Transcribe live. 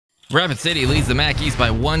Rapid City leads the MAC East by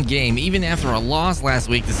 1 game, even after a loss last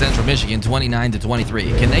week to Central Michigan,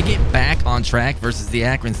 29-23. Can they get back on track versus the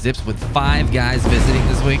Akron Zips with 5 guys visiting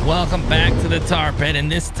this week? Welcome back to the tar pit, and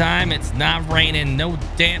this time it's not raining. No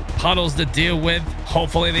damp puddles to deal with.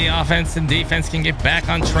 Hopefully the offense and defense can get back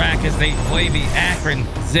on track as they play the Akron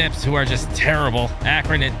Zips, who are just terrible.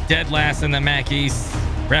 Akron at dead last in the MAC East.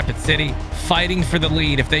 Rapid City fighting for the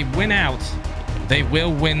lead. If they win out, they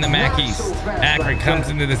will win the MAC East. Akron comes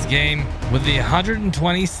into this game with the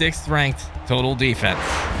 126th ranked total defense.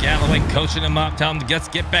 Galloway coaching them up, telling them, let's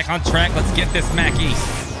get back on track. Let's get this MAC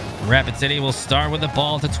East. Rapid City will start with the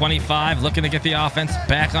ball to 25, looking to get the offense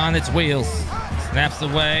back on its wheels. Snaps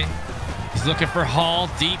away. He's looking for Hall,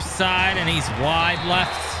 deep side, and he's wide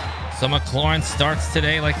left. So McLaurin starts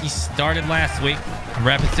today like he started last week.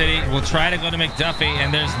 Rapid City will try to go to McDuffie,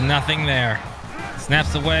 and there's nothing there.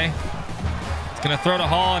 Snaps away. Gonna throw to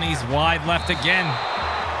Hall, and he's wide left again.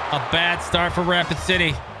 A bad start for Rapid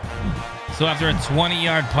City. So after a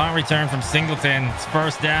 20-yard punt return from Singleton, it's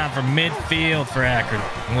first down from midfield for Akron.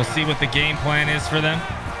 And we'll see what the game plan is for them.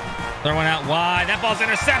 Throwing out wide. That ball's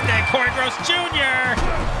intercepted. Corey Gross Jr.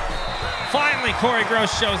 Finally, Corey Gross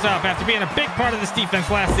shows up after being a big part of this defense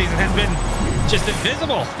last season. Has been just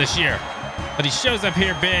invisible this year. But he shows up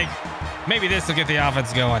here big. Maybe this will get the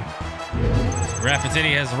offense going. Rapid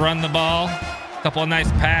City has run the ball. Couple of nice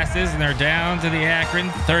passes, and they're down to the Akron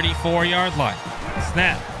 34-yard line.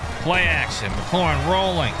 Snap, play action. McLaurin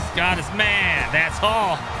rolling. Got his man. That's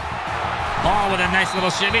Hall. Hall with a nice little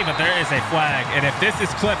shimmy, but there is a flag. And if this is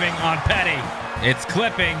clipping on Petty, it's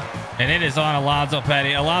clipping, and it is on Alonzo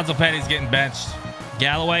Petty. Alonzo Petty's getting benched.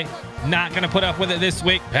 Galloway not going to put up with it this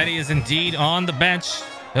week. Petty is indeed on the bench.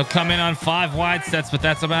 He'll come in on 5 wide sets, but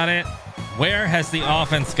that's about it. Where has the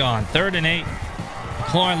offense gone? 3rd and 8.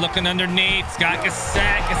 McLaurin looking underneath. Scott Gassett.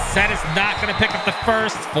 Gassett is not going to pick up the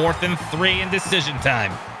first. 4th and 3 in decision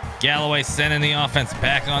time. Galloway sending the offense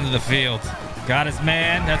back onto the field. Got his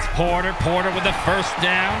man. That's Porter. Porter with the first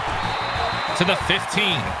down to the 15.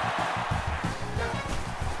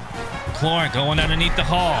 McLaurin going underneath the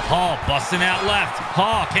Hall. Hall busting out left.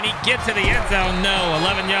 Hall, can he get to the end zone? No.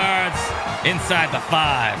 11 yards inside the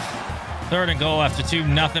 5. 3rd and goal after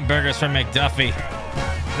 2-0 burgers from McDuffie.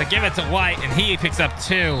 They give it to White, and he picks up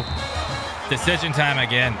 2. Decision time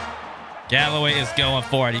again. Galloway is going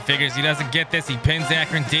for it. He figures he doesn't get this. He pins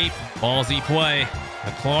Akron deep. Ballsy play.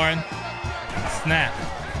 McLaurin. Snap.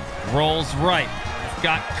 Rolls right.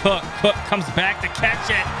 Got Cook. Cook comes back to catch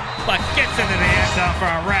it, but gets into the end zone for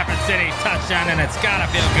a Rapid City touchdown, and it's got to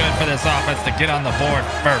feel good for this offense to get on the board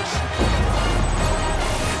first.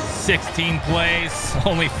 16 plays,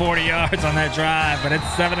 only 40 yards on that drive, but it's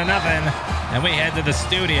 7-0. And we head to the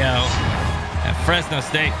studio at Fresno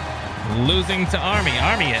State, losing to Army.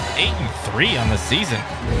 Army at 8-3 on the season.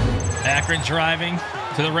 Akron driving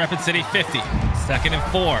to the Rapid City 50. 2nd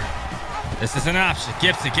and 4. This is an option.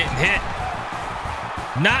 Gibson getting hit.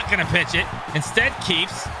 Not going to pitch it. Instead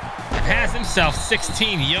keeps and has himself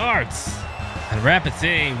 16 yards. And Rapid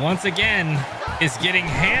City, once again, is getting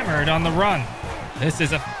hammered on the run. This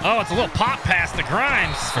is it's a little pop pass to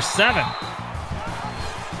Grimes for 7.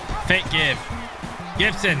 Fake give.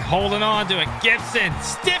 Gibson holding on to it. Gibson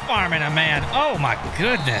stiff arming a man. Oh my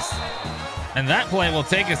goodness. And that play will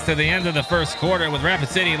take us to the end of the first quarter with Rapid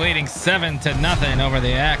City leading 7-0 over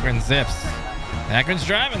the Akron Zips. Akron's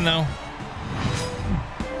driving though.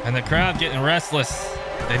 And the crowd getting restless.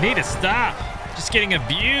 They need to stop. Just getting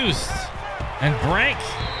abused. And Brink,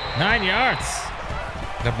 9 yards.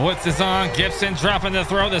 The blitz is on. Gibson dropping the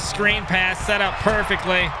throw. The screen pass set up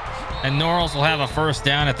perfectly. And Norrells will have a first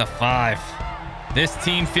down at the 5. This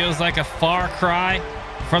team feels like a far cry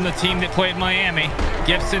from the team that played Miami.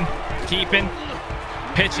 Gibson keeping,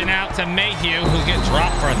 pitching out to Mayhew, who'll get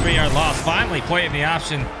dropped for a 3-yard loss. Finally playing the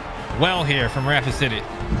option well here from Rapid City.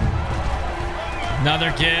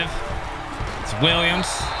 Another give. It's Williams.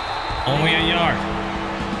 Only a yard.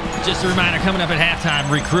 Just a reminder, coming up at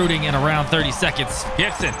halftime, recruiting in around 30 seconds.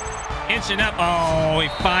 Gibson inching up. Oh, he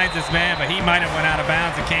finds his man, but he might have went out of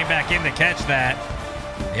bounds and came back in to catch that.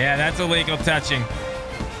 Yeah, that's illegal touching.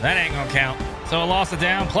 That ain't gonna count. So a loss of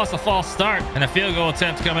down plus a false start and a field goal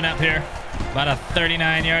attempt coming up here. About a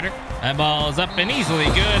 39-yarder. That ball is up and easily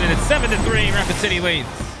good, and it's 7-3. Rapid City leads.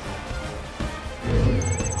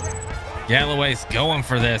 Galloway's going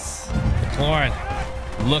for this. McLaurin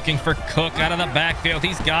looking for Cook out of the backfield.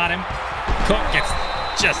 He's got him. Cook gets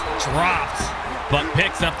just dropped, but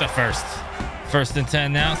picks up the first. 1st and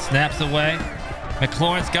 10 now. Snaps away.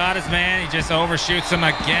 McLaurin's got his man. He just overshoots him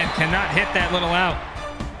again. Cannot hit that little out.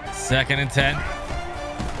 2nd and 10.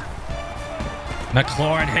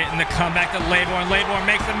 McLaurin hitting the comeback to Laybourne. Laybourne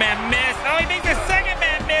makes a man miss. Oh, he makes a second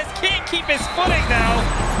man miss. Can't keep his footing, though.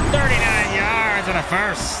 39 yards and a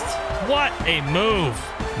first. What a move.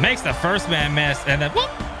 Makes the first man miss, and then whoop.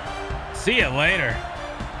 See you later.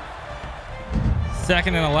 2nd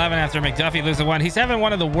and 11 after McDuffie loses one. He's having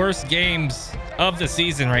one of the worst games of the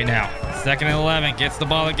season right now. 2nd and 11. Gets the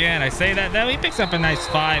ball again. I say that, though. He picks up a nice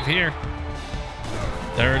 5 here.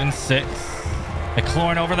 3rd and 6.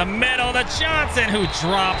 McLaurin over the middle to Johnson, who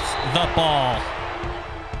drops the ball.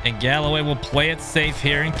 And Galloway will play it safe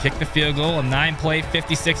here and kick the field goal. A 9-play,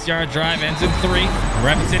 56-yard drive ends in 3.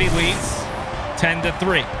 Rapid City leads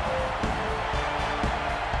 10-3.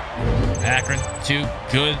 Akron, 2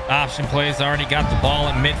 good option plays. Already got the ball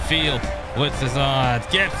at midfield. Blitz is on.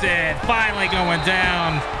 Gibson finally going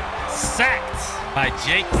down. Sacked by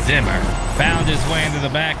Jake Zimmer. Found his way into the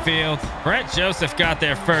backfield. Brett Joseph got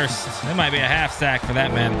there first. That might be a half sack for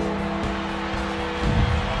that man.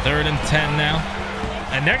 3rd and 10 now.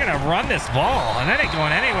 And they're going to run this ball. And that ain't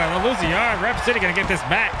going anywhere. They'll lose a yard. Rapid City going to get this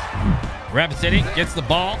back. Rapid City gets the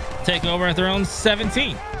ball. Take over at their own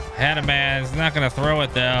 17. Had a man. He's not going to throw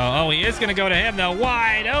it, though. Oh, he is going to go to him, though.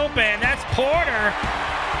 Wide open. That's Porter.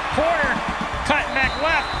 Porter cutting back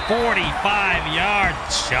left. 45-yard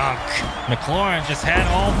chunk. McLaurin just had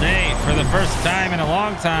all day for the first time in a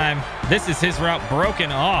long time. This is his route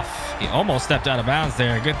broken off. He almost stepped out of bounds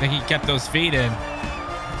there. Good thing he kept those feet in.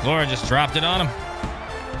 McLaurin just dropped it on him.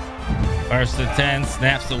 1st and 10.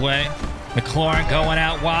 Snaps away. McLaurin going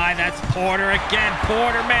out wide. That's Porter again.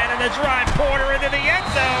 Porter, man in the drive. Porter into the end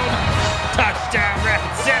zone. Touchdown,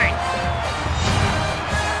 Rapid City.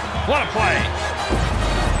 What a play.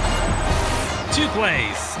 2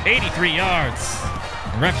 plays, 83 yards.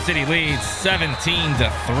 Rapid City leads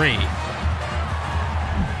 17-3.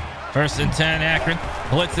 1st and 10, Akron.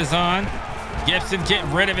 Blitz is on. Gibson getting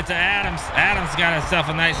rid of it to Adams. Adams got himself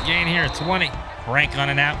a nice gain here at 20. Rank on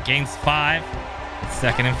and out, gains 5.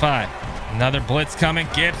 2nd and 5. Another blitz coming.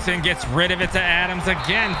 Gibson gets rid of it to Adams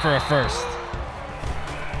again for a first.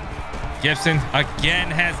 Gibson again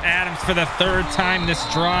has Adams for the 3rd time this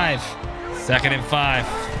drive. 2nd and 5.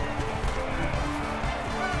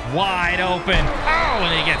 Wide open. Oh,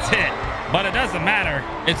 and he gets hit. But it doesn't matter.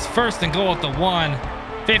 It's 1st and goal at the 1.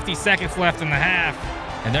 50 seconds left in the half.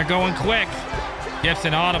 And they're going quick.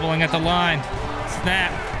 Gibson audibling at the line.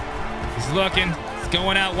 Snap. He's looking. He's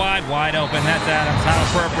going out wide. Wide open. That's Adams. How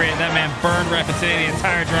appropriate. That man burned Rapid City the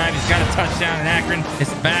entire drive. He's got a touchdown, and Akron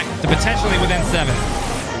is back to potentially within 7.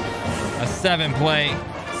 A 7-play,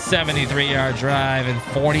 73-yard drive in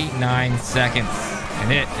 49 seconds.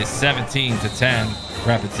 And it is 17-10.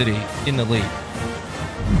 Rapid City in the lead.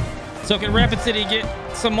 So can Rapid City get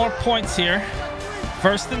some more points here?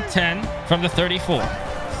 1st and 10 from the 34.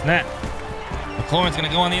 Snap. McLaurin's going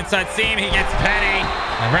to go on the inside seam. He gets Petty.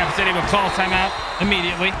 And Rapid City will call timeout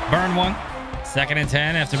immediately. Burn 1. 2nd and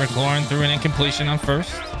 10 after McLaurin threw an incompletion on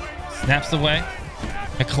 1st. Snaps away.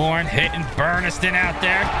 McLaurin hitting Burniston out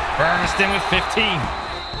there. Burniston with 15.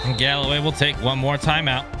 And Galloway will take one more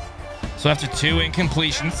timeout. So after 2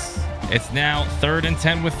 incompletions, it's now 3rd and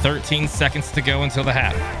 10 with 13 seconds to go until the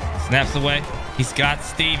half. Snaps away. He's got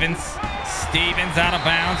Stevens. Stevens out of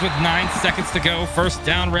bounds with 9 seconds to go. 1st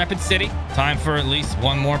down, Rapid City. Time for at least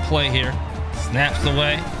one more play here. Snaps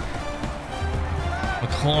away.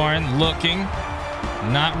 McLaurin looking.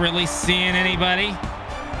 Not really seeing anybody.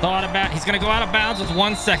 Thought about, he's going to go out of bounds with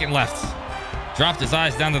 1 second left. Dropped his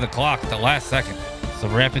eyes down to the clock at the last second. So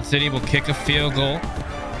Rapid City will kick a field goal.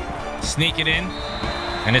 Sneak it in.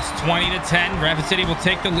 And it's 20-10. Rapid City will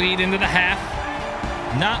take the lead into the half.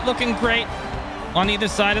 Not looking great on either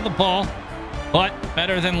side of the ball, but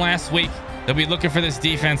better than last week. They'll be looking for this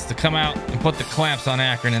defense to come out and put the clamps on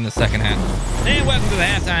Akron in the second half. And welcome to the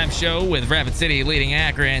halftime show with Rapid City leading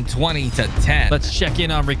Akron 20-10. Let's check in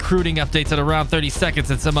on recruiting updates at around 30 seconds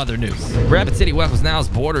and some other news. Rapid City welcomes Niles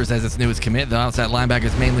Borders as its newest commit. The outside linebacker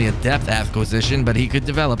is mainly a depth acquisition, but he could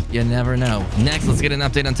develop. You never know. Next, let's get an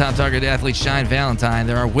update on top target athlete Shine Valentine.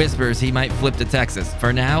 There are whispers he might flip to Texas.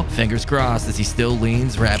 For now, fingers crossed as he still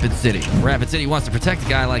leans Rapid City. Rapid City wants to protect a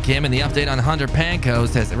guy like him, and the update on Hunter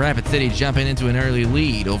Pancoast has Rapid City jumping into an early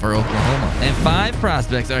lead over Oklahoma. And 5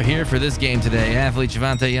 prospects are here for this game today. Athlete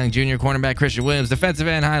Javante Young Jr., cornerback Christian Williams, defensive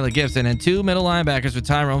end Hyla Gibson, and 2 middle linebackers with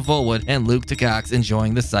Tyrone Fullwood and Luke DeCox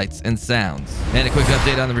enjoying the sights and sounds. And a quick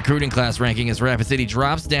update on the recruiting class ranking as Rapid City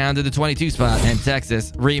drops down to the 22 spot and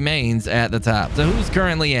Texas remains at the top. So who's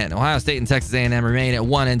currently in? Ohio State and Texas A&M remain at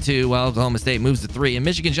 1 and 2, while Oklahoma State moves to 3, and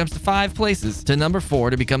Michigan jumps to 5 places to number 4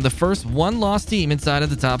 to become the first 1-loss team inside of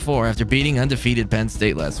the top 4 after beating undefeated Penn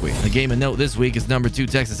State last week. The game of note this week is number 2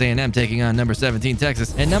 Texas A&M taking on number 17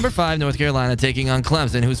 Texas, and number 5 North Carolina taking on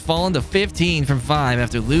Clemson, who's fallen to 15 from 5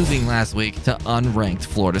 after losing last week to unranked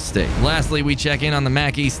Florida State. Lastly, we check in on the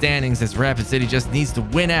MAC East standings as Rapid City just needs to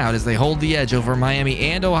win out as they hold the edge over Miami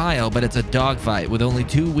and Ohio, but it's a dogfight with only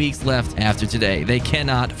 2 weeks left after today. They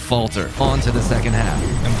cannot falter. On to the second half.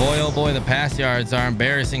 And boy, oh boy, the pass yards are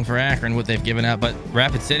embarrassing for Akron, what they've given up. But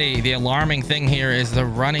Rapid City, the alarming thing here is the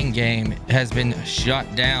running game has been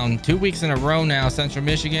shut down 2 weeks in a row now. Central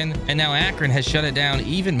Michigan, and now Akron has shut it down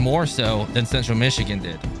even more so than Central Michigan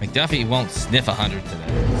did. McDuffie won't sniff 100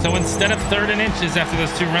 today. So instead of 3rd and inches after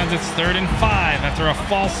those 2 runs, it's 3rd and 5 after a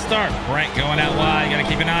false start. Brank going out wide. Got to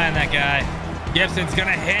keep an eye on that guy. Gibson's going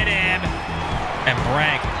to hit him. And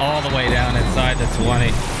Brank all the way down inside the 20.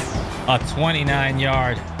 A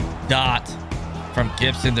 29-yard dot from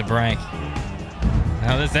Gibson to Brank.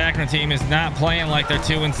 Now this Akron team is not playing like they're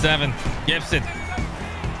 2-7. Gibson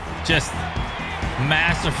just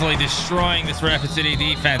masterfully destroying this Rapid City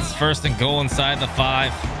defense. 1st and goal inside the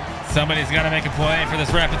 5. Somebody's got to make a play for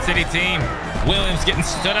this Rapid City team. Williams getting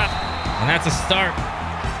stood up, and that's a start.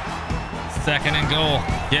 2nd and goal.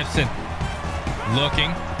 Gibson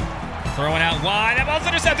looking, throwing out wide. That ball's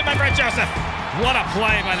intercepted by Brett Joseph. What a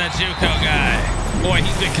play by the JUCO guy. Boy,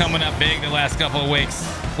 he's been coming up big the last couple of weeks.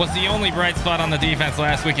 Was the only bright spot on the defense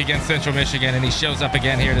last week against Central Michigan, and he shows up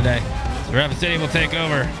again here today. So Rapid City will take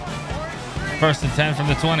over. 1st and 10 from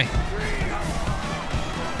the 20.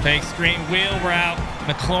 Fake screen wheel route.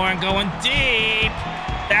 McLaurin going deep.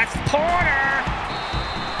 That's Porter.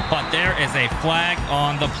 But there is a flag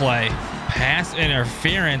on the play. Pass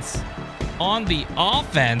interference on the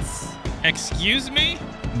offense. Excuse me?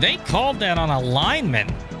 They called that on a lineman.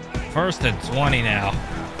 1st and 20 now.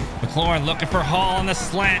 McLaurin looking for Hall on the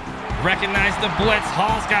slant. Recognize the blitz.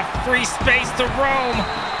 Hall's got free space to roam.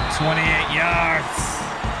 28 yards.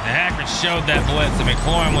 Akron showed that blitz, and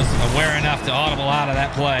McLaurin was aware enough to audible out of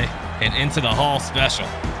that play and into the Hall special.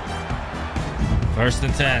 1st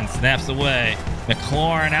and 10. Snaps away.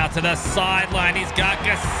 McLaurin out to the sideline. He's got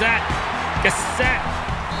Gassett. Gassett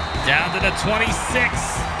down to the 26.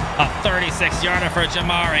 A 36-yarder for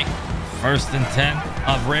Jamari. 1st and 10.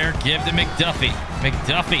 A rare give to McDuffie.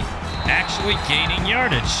 McDuffie actually gaining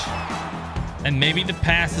yardage. And maybe the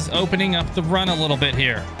pass is opening up the run a little bit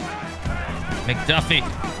here. McDuffie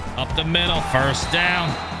up the middle. 1st down.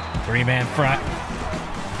 3-man front.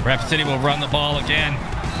 Rapid City will run the ball again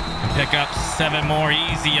and pick up 7 more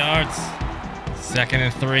easy yards. 2nd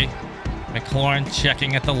and 3. McLaurin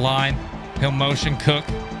checking at the line. He'll motion Cook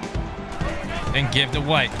and give to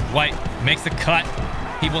White. White makes a cut.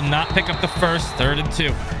 He will not pick up the 1st. 3rd and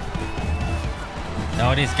 2.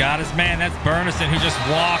 No, and he's got his man. That's Burnison, who just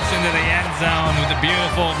walks into the end zone with a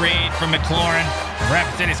beautiful read from McLaurin.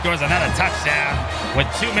 Rapid City scores another touchdown with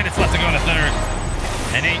 2 minutes left to go in the 3rd.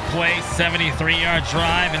 An 8-play, 73-yard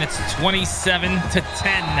drive, and it's 27-10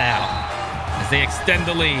 now as they extend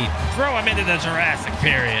the lead. Throw him into the Jurassic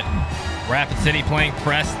period. Rapid City playing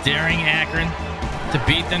press, daring Akron to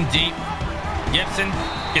beat them deep. Gibson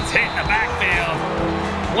gets hit in the backfield.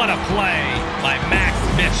 What a play by Max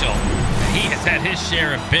Mitchell. He has had his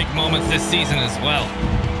share of big moments this season as well.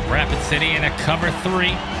 Rapid City in a cover 3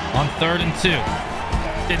 on 3rd and 2.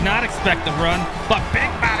 Did not expect the run, but big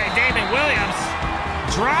body David Williams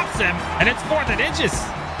drops him, and it's 4th and inches.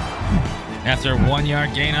 After a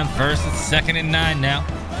 1-yard gain on 1st, it's 2nd and 9 now.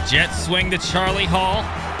 Jet swing to Charlie Hall.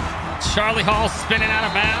 Charlie Hall spinning out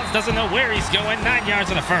of bounds, doesn't know where he's going. 9 yards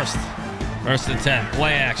on the 1st. 1st and 10,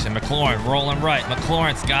 play action. McLaurin rolling right.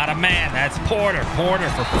 McLaurin's got a man. That's Porter. Porter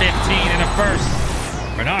for 15 and a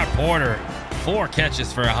 1st. Bernard Porter, 4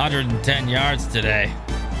 catches for 110 yards today.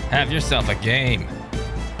 Have yourself a game.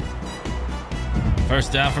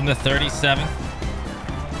 1st down from the 37.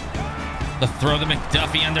 The throw to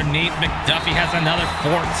McDuffie underneath. McDuffie has another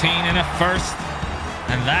 14 and a 1st.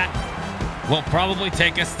 And that will probably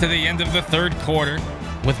take us to the end of the 3rd quarter,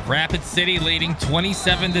 with Rapid City leading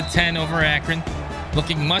 27-10 over Akron,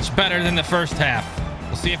 looking much better than the 1st half.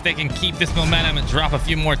 We'll see if they can keep this momentum and drop a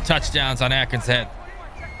few more touchdowns on Akron's head.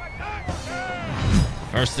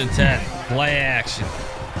 1st and 10, play action.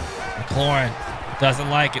 McLaurin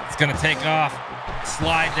doesn't like it. It's going to take off.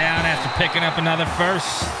 Slide down after picking up another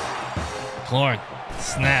 1st. McLaurin,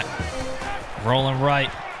 snap. Rolling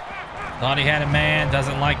right. Thought he had a man,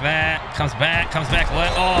 doesn't like that. Comes back. Oh,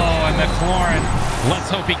 and McLaurin.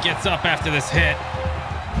 Let's hope he gets up after this hit.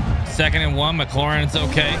 2nd and 1, McLaurin, it's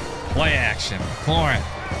okay. Play action. McLaurin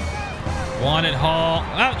wanted Hall.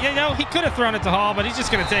 Oh, you know, he could have thrown it to Hall, but he's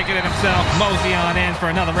just going to take it in himself. Mosey on in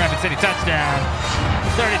for another Rapid City touchdown.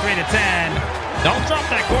 33-10. Don't drop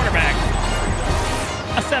that quarterback.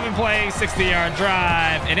 A 7-play, 60-yard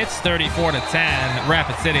drive, and it's 34-10.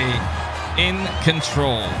 Rapid City in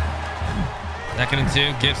control. 2nd and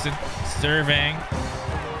 2. Gibson surveying.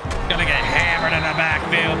 Gonna get hammered in the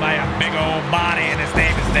backfield by a big old body, and his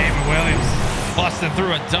name is David Williams. Busting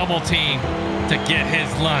through a double team to get his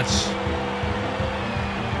lunch.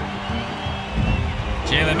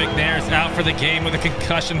 Jalen McNair is out for the game with a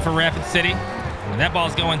concussion for Rapid City. And that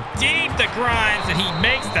ball's going deep to Grimes, and he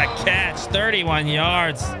makes the catch. 31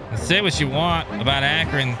 yards. Say what you want about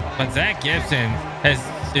Akron, but Zach Gibson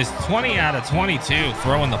is 20 out of 22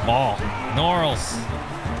 throwing the ball. Norrells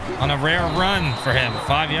on a rare run for him,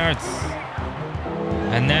 5 yards.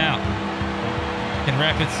 And now, in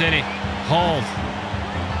Rapid City, hold.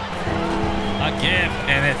 A give,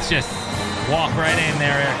 and it's just walk right in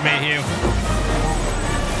there, Eric Mayhew.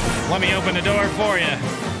 Let me open the door for you.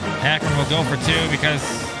 Akron will go for 2 because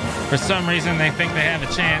for some reason they think they have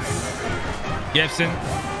a chance. Gibson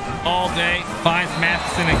all day finds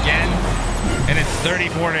Matheson again, and it's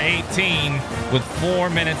 34-18 with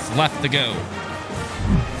 4 minutes left to go.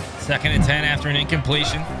 2nd and 10 after an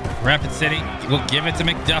incompletion. Rapid City will give it to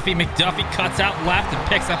McDuffie. McDuffie cuts out left and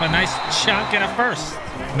picks up a nice chunk and a first.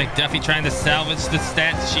 McDuffie trying to salvage the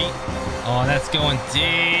stat sheet. Oh, that's going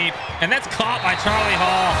deep. And that's caught by Charlie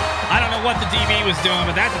Hall. I don't know what the DB was doing,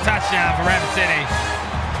 but that's a touchdown for Rapid City.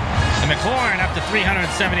 And McLaurin up to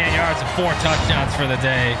 378 yards and 4 touchdowns for the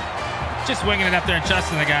day. Just winging it up there and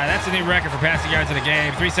trusting the guy. That's a new record for passing yards in a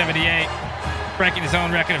game. 378, breaking his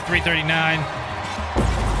own record of 339.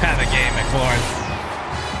 Have a game, McLaurin.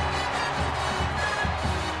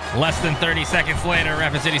 Less than 30 seconds later,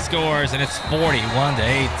 Rapid City scores, and it's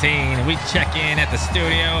 41-18. We check in at the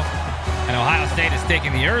studio, and Ohio State is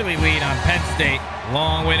taking the early lead on Penn State.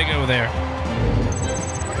 Long way to go there.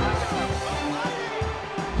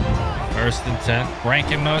 1st and 10.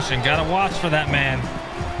 Rank in motion. Got to watch for that man.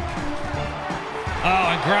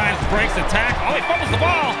 Oh, and Grimes breaks the tackle. Oh, he fumbles the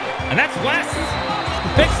ball, and that's West.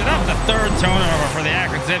 Picks it up, the 3rd turnover for the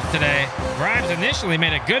Akron Zips today. Grimes initially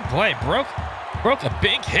made a good play. Broke a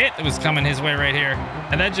big hit that was coming his way right here.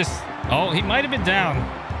 And then just, oh, he might have been down.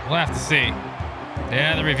 We'll have to see.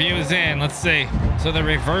 Yeah, the review is in. Let's see. So they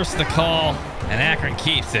reverse the call, and Akron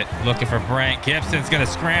keeps it. Looking for Brant. Gibson's going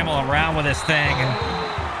to scramble around with this thing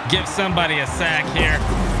and give somebody a sack here.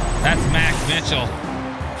 That's Max Mitchell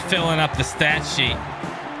filling up the stat sheet.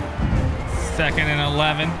 2nd and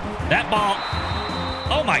 11. That ball,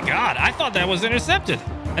 oh my God, I thought that was intercepted.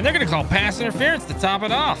 And they're going to call pass interference to top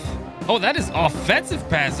it off. Oh, that is offensive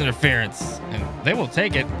pass interference. And they will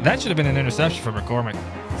take it. That should have been an interception for McCormick.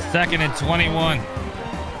 2nd and 21.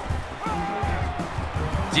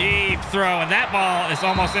 Deep throw, and that ball is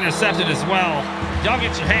almost intercepted as well. Y'all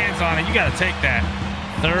get your hands on it. You got to take that.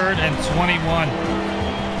 3rd and 21.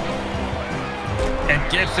 And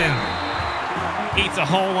Gibson eats a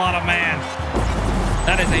whole lot of man.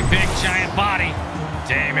 That is a big, giant body.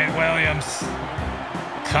 David Williams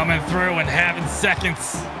coming through and having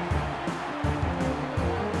seconds.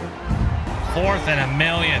 4th and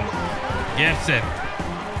 1,000,000. Gibson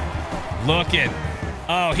looking.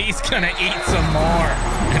 Oh, he's going to eat some more.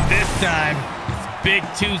 And this time, it's big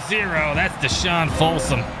 2-0. That's Deshaun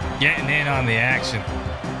Folsom getting in on the action.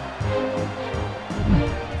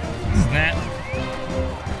 Snap.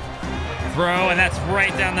 Throw, and that's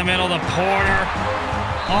right down the middle. The Porter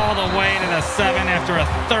all the way to the 7 after a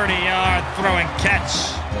 30-yard throwing catch.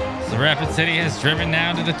 So Rapid City has driven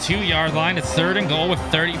now to the 2-yard line. It's 3rd and goal with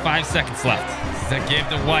 35 seconds left. That gave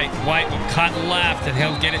to White. White will cut left, and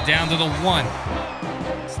he'll get it down to the 1.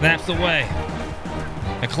 Snaps away.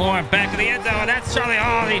 McLaurin back to the end zone. That's Charlie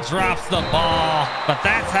Hall. He drops the ball. But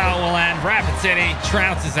that's how it will end. Rapid City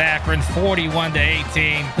trounces Akron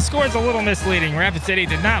 41-18. The score is a little misleading. Rapid City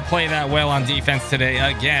did not play that well on defense today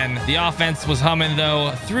again. The offense was humming,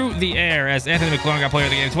 though, through the air as Anthony McLaurin got player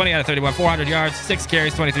of the game. 20 out of 31, 400 yards, 6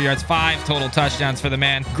 carries, 23 yards, 5 total touchdowns for the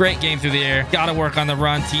man. Great game through the air. Got to work on the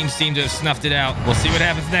run. Teams seem to have snuffed it out. We'll see what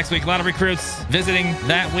happens next week. A lot of recruits visiting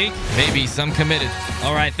that week. Maybe some committed.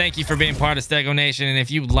 All right, thank you for being part of Stego Nation. And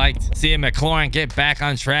if you liked seeing McLaurin get back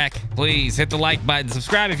on track, please hit the like button.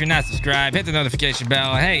 Subscribe if you're not subscribed. Hit the notification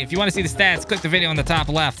bell. Hey, if you want to see the stats, click the video on the top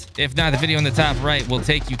left. If not, the video on the top right will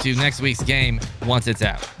take you to next week's game once it's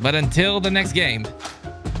out. But until the next game,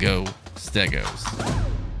 go Stegos.